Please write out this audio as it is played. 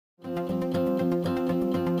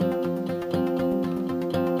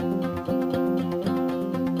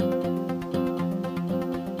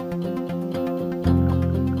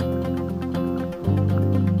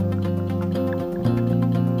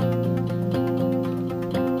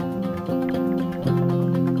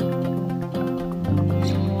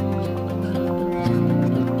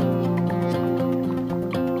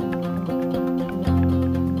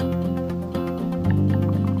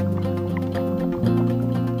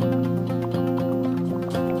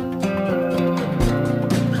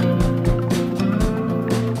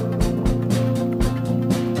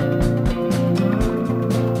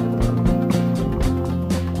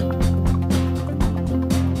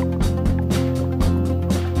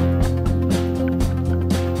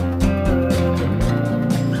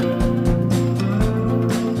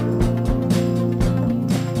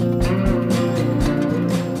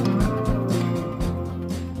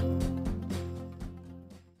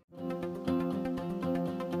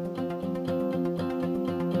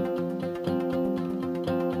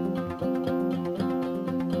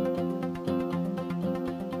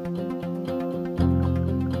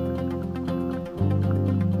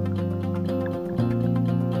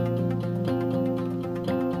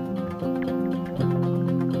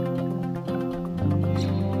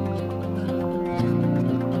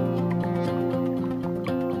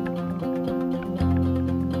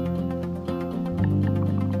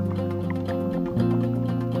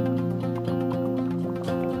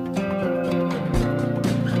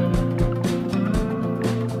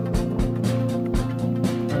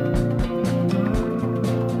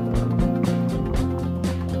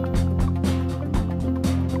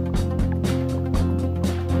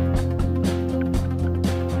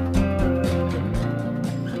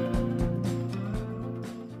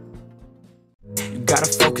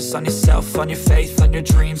focus on yourself, on your faith, on your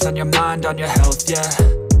dreams, on your mind, on your health, yeah.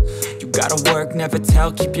 You gotta work, never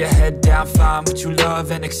tell, keep your head down, find what you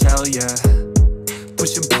love and excel, yeah.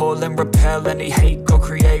 Push and pull and repel any hate, go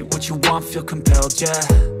create what you want, feel compelled, yeah.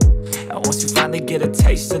 And once you finally get a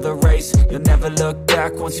taste of the race, you'll never look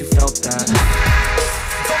back once you felt that.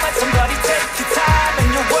 Don't let somebody take your time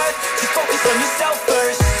and your worth, just focus on yourself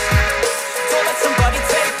first. Don't let somebody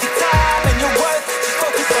take your time and your worth, just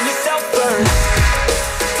focus on yourself first.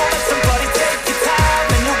 Don't let somebody take your time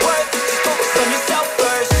and your worth, just focus on yourself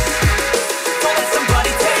first. Don't let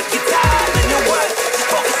somebody take your time and your worth, just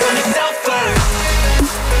focus on yourself first.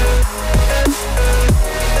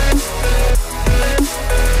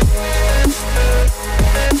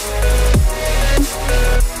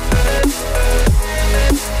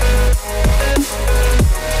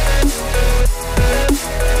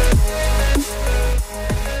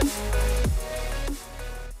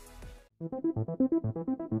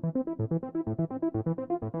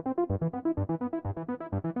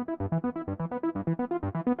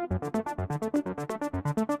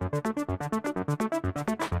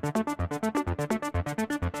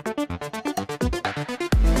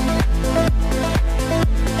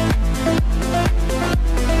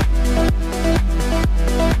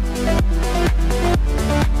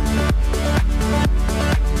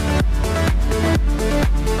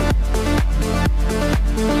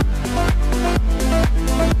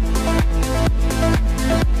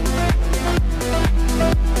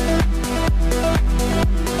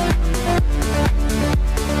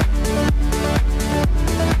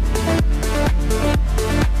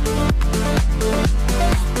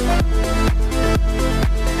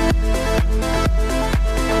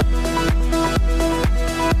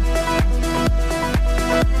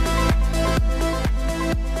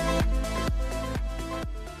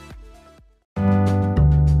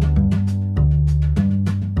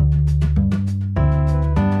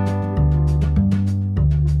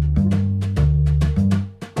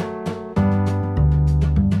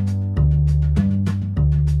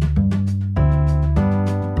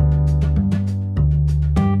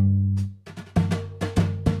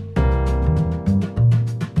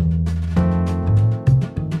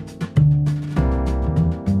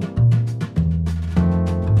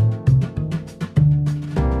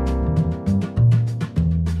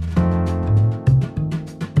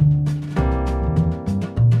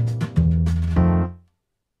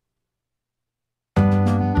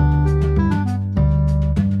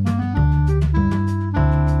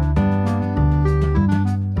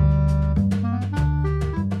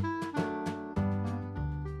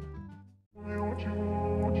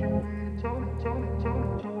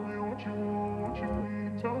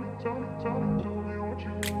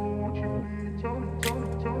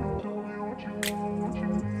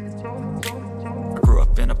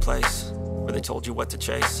 Place where they told you what to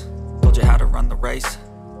chase, told you how to run the race.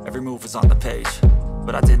 Every move was on the page,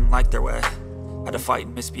 but I didn't like their way. Had to fight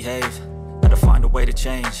and misbehave, had to find a way to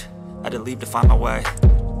change, had to leave to find my way.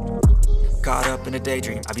 Caught up in a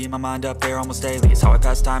daydream, I beat my mind up there almost daily. It's how I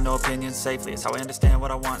pass time, no opinions safely. It's how I understand what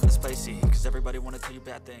I want in this place, see. Cause everybody wanna tell you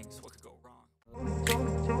bad things, what could go wrong?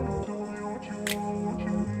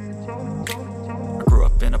 I grew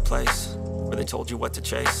up in a place where they told you what to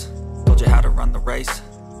chase, told you how to run the race.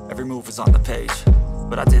 Every move was on the page,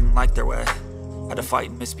 but I didn't like their way. Had to fight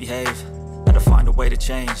and misbehave, had to find a way to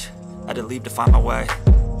change, had to leave to find my way.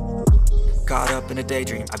 Caught up in a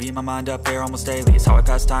daydream, I beat my mind up there almost daily. It's how I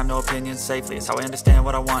pass time, no opinions safely. It's how I understand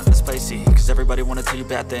what I want in this place, see. Cause everybody wanna tell you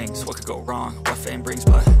bad things, what could go wrong, what fame brings.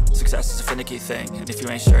 But success is a finicky thing, and if you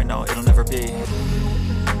ain't sure, no, it'll never be.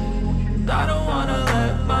 I don't wanna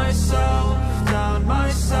let myself down,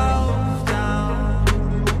 myself down.